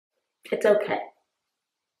It's okay.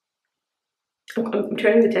 I'm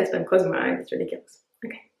turning the test, but I'm closing my eyes. It's ridiculous.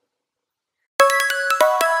 Okay.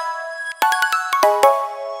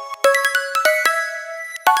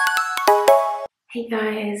 Hey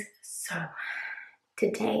guys, so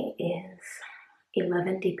today is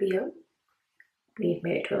 11 DPO. We've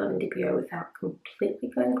made it to 11 DPO without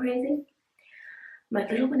completely going crazy. My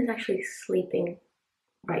little one is actually sleeping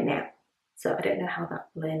right now, so I don't know how that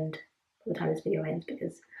will end by the time this video ends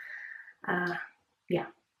because, yeah,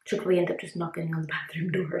 she'll probably end up just knocking on the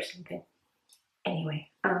bathroom door or something. Anyway,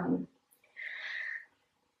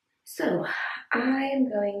 so I am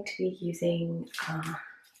going to be using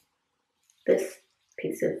this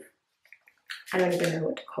piece of, I don't even know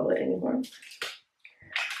what to call it anymore,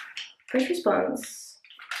 first response,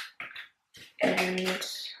 and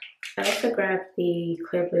I also grabbed the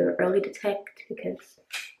Clear Blue Early Detect because,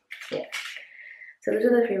 yeah, so those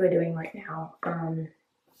are the three we're doing right now.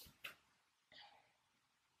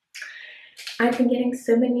 I've been getting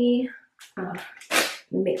so many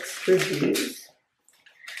mixed reviews,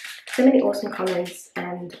 so many awesome comments,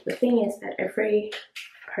 and the thing is that every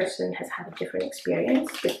person has had a different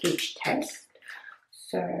experience with each test.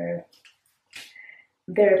 So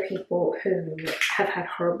there are people who have had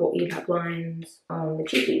horrible Evap lines on the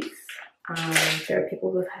GPs. There are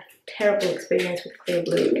people who have had terrible experience with Clear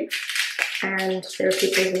Blue, and there are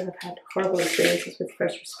people who have had horrible experiences with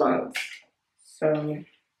first response. So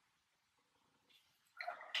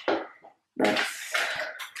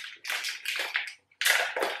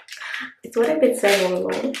it's what I've been saying all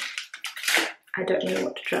along. I don't know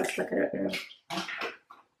what to trust. Like, I don't know.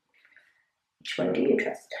 Which one do you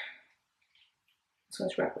trust? This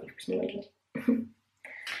one's rapidly for some reason.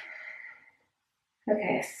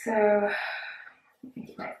 Okay, so let me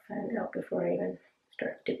get my phone out before I even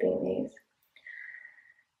start dipping these.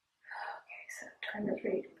 Okay, so time is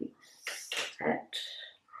ready to be set.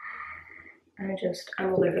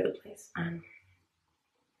 I'm all over the place.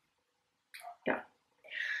 Yeah.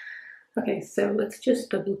 Okay, so let's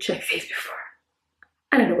just double check these before.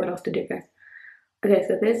 I don't know what else to do, guys. Okay,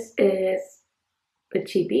 so this is the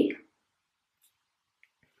chibi,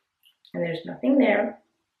 and there's nothing there.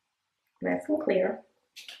 Nice and clear.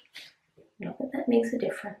 Not that that makes a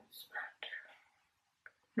difference,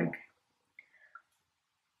 but okay.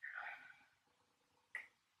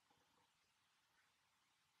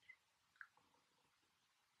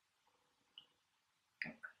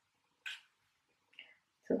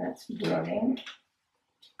 So that's blurring.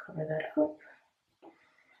 Cover that up.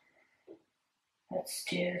 Let's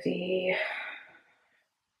do the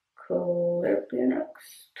Clear Blue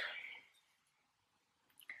next.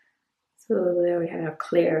 So there we have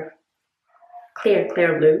clear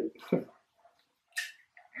blue.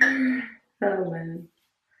 Oh man.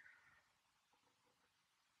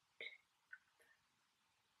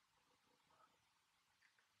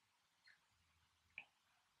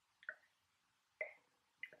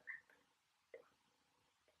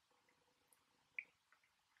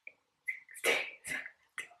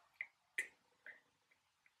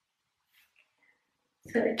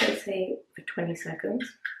 So it does say for 20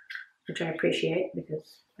 seconds, which I appreciate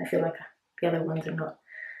because I feel like the other ones are not.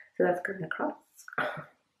 So that's going across.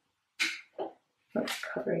 Let's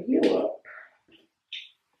cover you up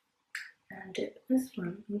and dip this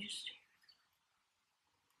one.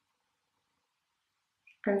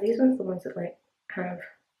 And these ones are the ones that like have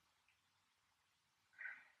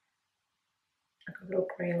like a little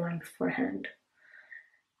grey line beforehand.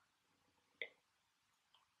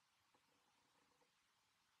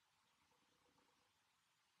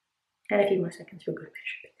 And a few more seconds for good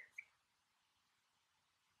measure.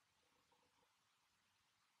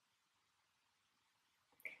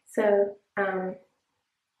 So,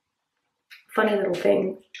 funny little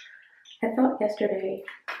thing. I thought yesterday,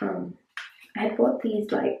 I had bought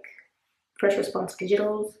these like first response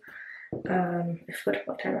digitals. I forgot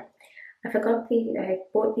what time. I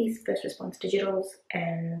bought these first response digitals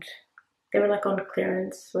and they were like on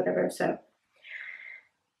clearance, whatever. So,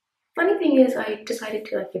 funny thing is, I decided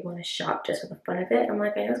to like give one a shot just for the fun of it. I'm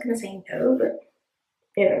like, I was gonna say no, but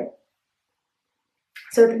you know.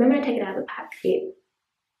 So the moment I take it out of the pack, it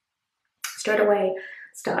straight away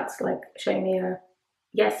starts like showing me a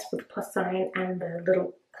yes with a plus sign and the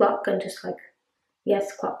little clock, and just like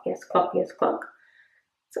yes clock, yes clock, yes clock.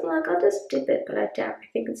 So I'm like, I'll just dip it, but I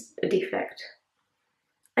think it's a defect.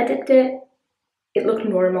 I dipped it, it looked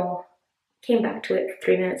normal, came back to it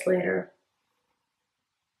 3 minutes later,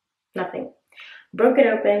 nothing. Broke it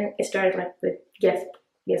open, it started like with yes,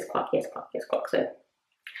 yes clock, yes clock, yes clock. So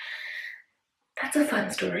that's a fun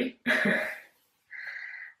story.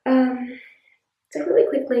 So really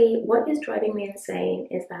quickly, what is driving me insane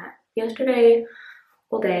is that yesterday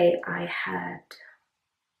all day I had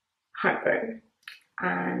heartburn,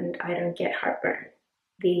 and I don't get heartburn.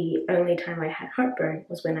 The only time I had heartburn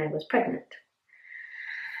was when I was pregnant.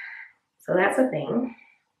 So that's a thing.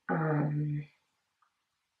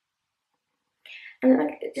 And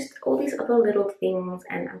like just all these other little things,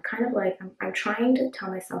 and I'm kind of like I'm trying to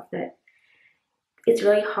tell myself that it's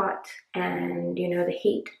really hot, and the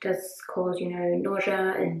heat does cause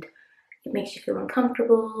nausea, and it makes you feel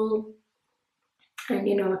uncomfortable, and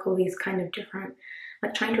like all these kind of different,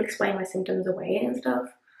 like trying to explain my symptoms away and stuff.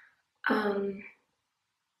 But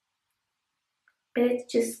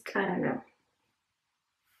it's just, I don't know.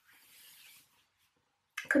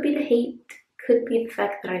 Could be the heat, could be the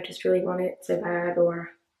fact that I just really want it so bad,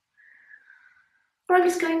 or I'm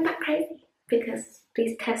just going back crazy because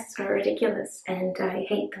these tests are ridiculous and I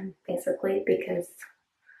hate them basically because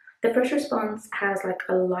the first response has like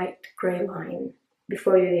a light grey line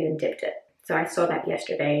before you even dipped it. So I saw that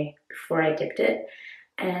yesterday before I dipped it,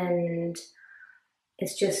 and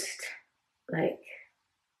it's just like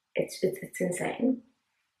it's insane.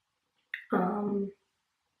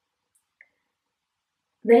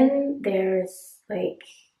 Then there's like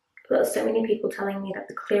so many people telling me that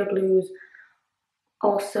the clear blues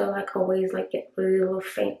also like always like get really little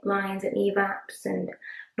faint lines and Evaps, and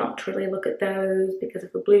not to really look at those because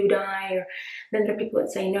of the blue dye. Or then there are people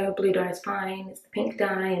that say no, blue dye is fine, it's the pink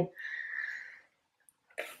dye,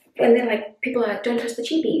 and then like people are like, don't touch the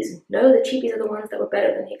cheapies. No, the cheapies are the ones that were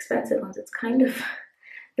better than the expensive ones. It's kind of,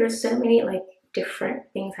 there's so many like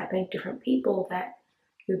different things happening to different people that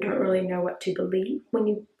you don't really know what to believe when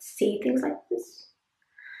you see things like this.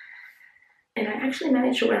 And I actually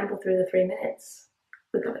managed to ramble through the 3 minutes.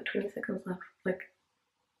 We've got like 20 seconds left. Like,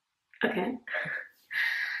 okay.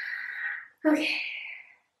 Okay.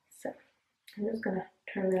 So I'm just gonna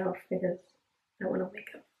turn that off because I want to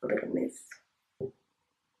make a little mess.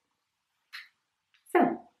 So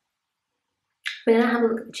we're gonna have a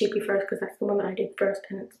look at the cheapie first because that's the one that I did first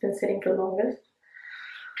and it's been sitting for longest.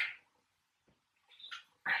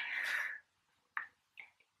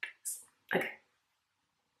 Okay.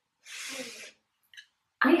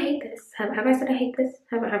 I hate this. Have I said I hate this?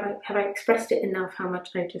 Have I expressed it enough how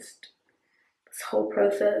much I just, this whole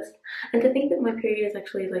process? And to think that my period is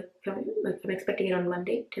actually like I'm expecting it on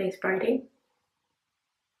Monday. Today's Friday.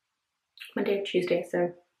 Monday or Tuesday,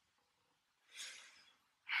 so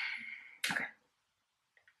okay.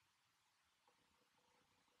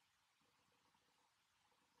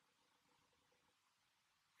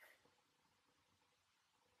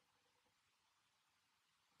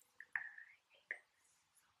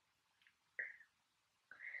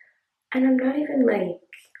 And I'm not even like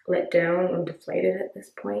let down or deflated at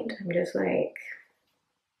this point. I'm just like,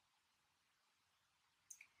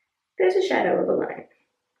 there's a shadow of a line.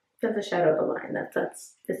 There's a shadow of a line.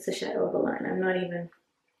 It's the shadow of a line. I'm not even.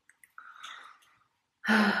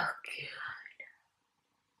 Oh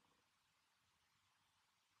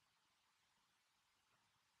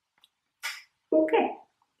god. Okay.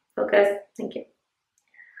 Focus. Thank you.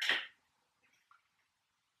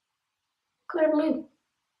 Clear blue.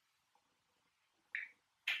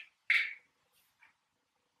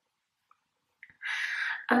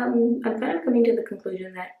 I'm kind of coming to the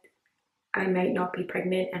conclusion that I might not be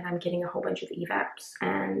pregnant and I'm getting a whole bunch of Evaps,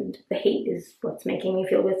 and the heat is what's making me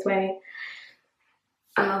feel this way.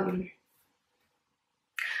 I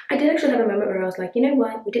did actually have a moment where I was like, you know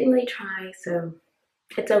what, we didn't really try, so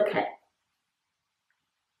it's okay.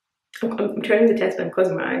 I'm turning the test, but I'm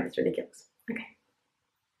closing my eyes. It's ridiculous. Okay.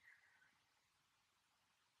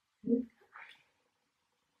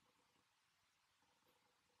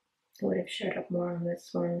 It would have showed up more on this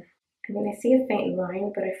one. I mean, I see a faint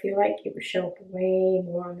line, but I feel like it would show up way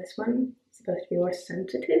more on this one. It's supposed to be more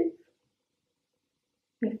sensitive.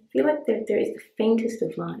 I feel like there is the faintest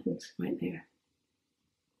of lines right there.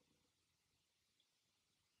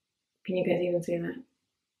 Can you guys even see that?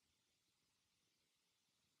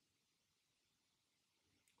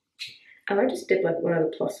 I might just dip like one of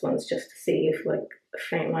the plus ones just to see if like a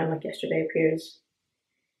faint line like yesterday appears.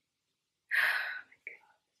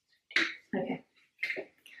 Okay.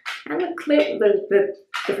 And the clear,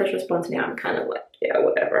 the first response now, I'm kind of like, yeah,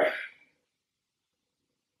 whatever.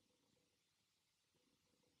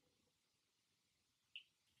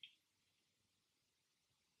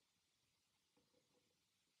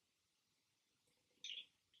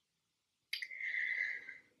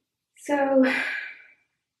 So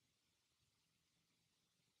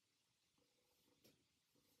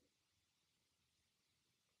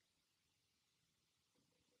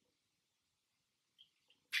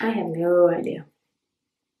I have no idea.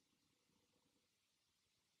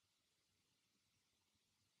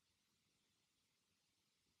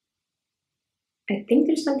 I think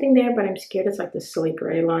there's something there, but I'm scared it's like the silly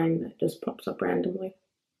gray line that just pops up randomly.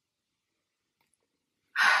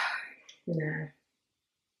 Nah.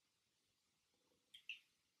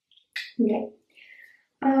 Okay.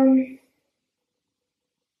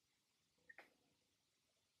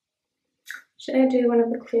 Should I do one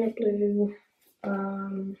of the clear blue?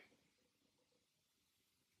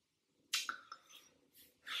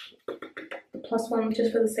 The plus one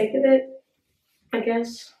just for the sake of it, I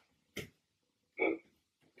guess.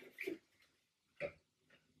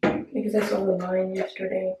 Because I saw the line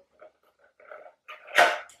yesterday.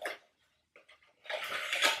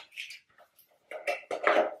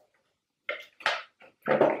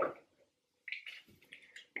 I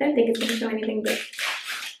don't think it's going to show anything, but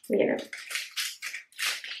you know.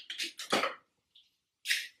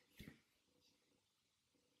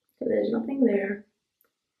 So there's nothing there.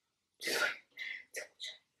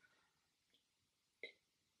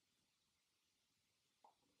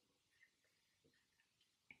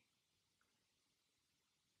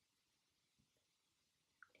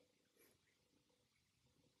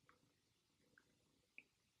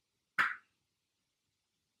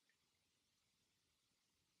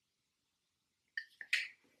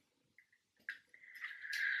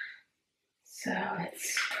 So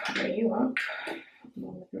let's cover you up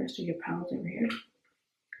along with the rest of your pals over here.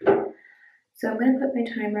 So I'm going to put my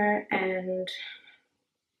timer and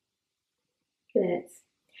 2 minutes,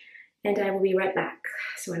 and I will be right back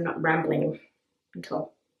so I'm not rambling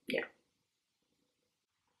until, yeah.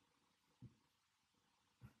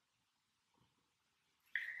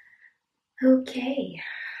 Okay.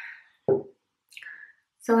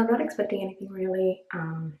 So I'm not expecting anything really.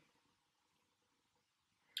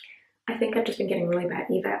 I think I've just been getting really bad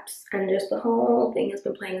Evaps, and just the whole thing has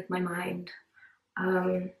been playing with my mind.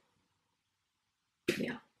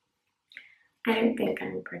 Yeah. I don't think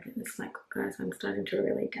I'm pregnant this cycle, guys. I'm starting to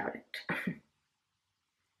really doubt it.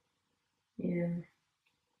 Yeah.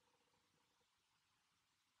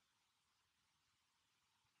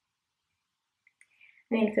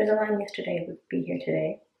 I mean, if there's a line yesterday, it would be here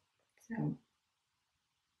today. So.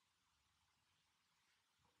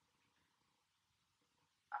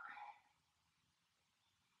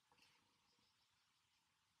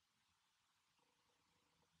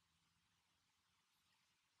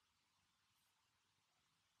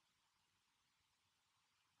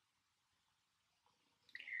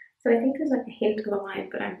 So I think there's like a hint of a line,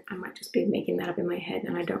 but I might just be making that up in my head,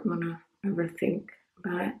 and I don't want to overthink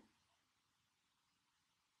about it.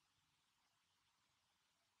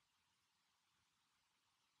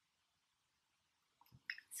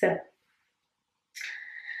 So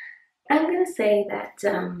I'm going to say that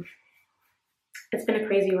it's been a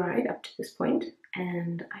crazy ride up to this point,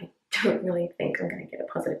 and I don't really think I'm going to get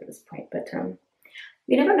a positive at this point, but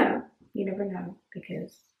you never know. You never know,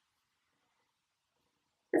 because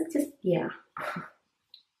it's just, yeah.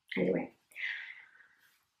 Anyway,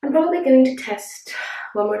 I'm probably going to test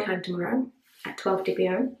one more time tomorrow at 12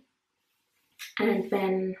 dpo, and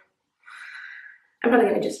then I'm probably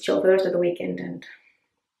going to just chill for the rest of the weekend and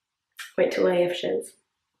wait till AF shows.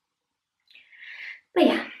 But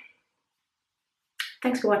yeah,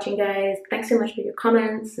 thanks for watching, guys. Thanks so much for your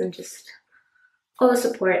comments and just all the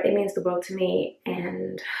support. It means the world to me,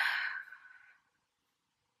 and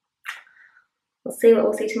we'll see what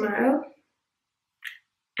we'll see tomorrow.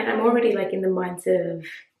 And I'm already like in the mindset of,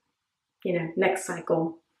 you know, next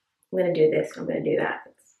cycle, I'm gonna do this, I'm gonna do that.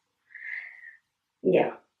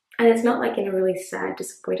 Yeah. And it's not like in a really sad,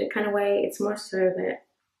 disappointed kind of way. It's more so that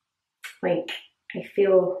like I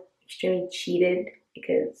feel extremely cheated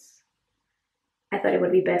because I thought it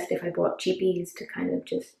would be best if I bought cheapies to kind of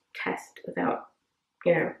just test without,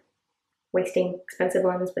 you know, wasting expensive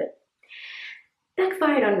ones, but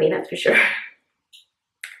backfired on me, that's for sure.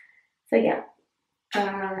 So yeah,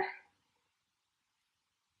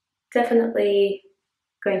 definitely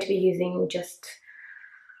going to be using just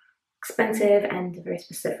expensive and very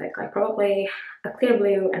specific, like probably a clear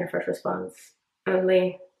blue and a first response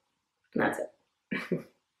only, and that's it.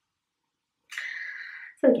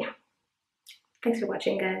 So yeah, thanks for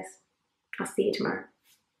watching, guys. I'll see you tomorrow.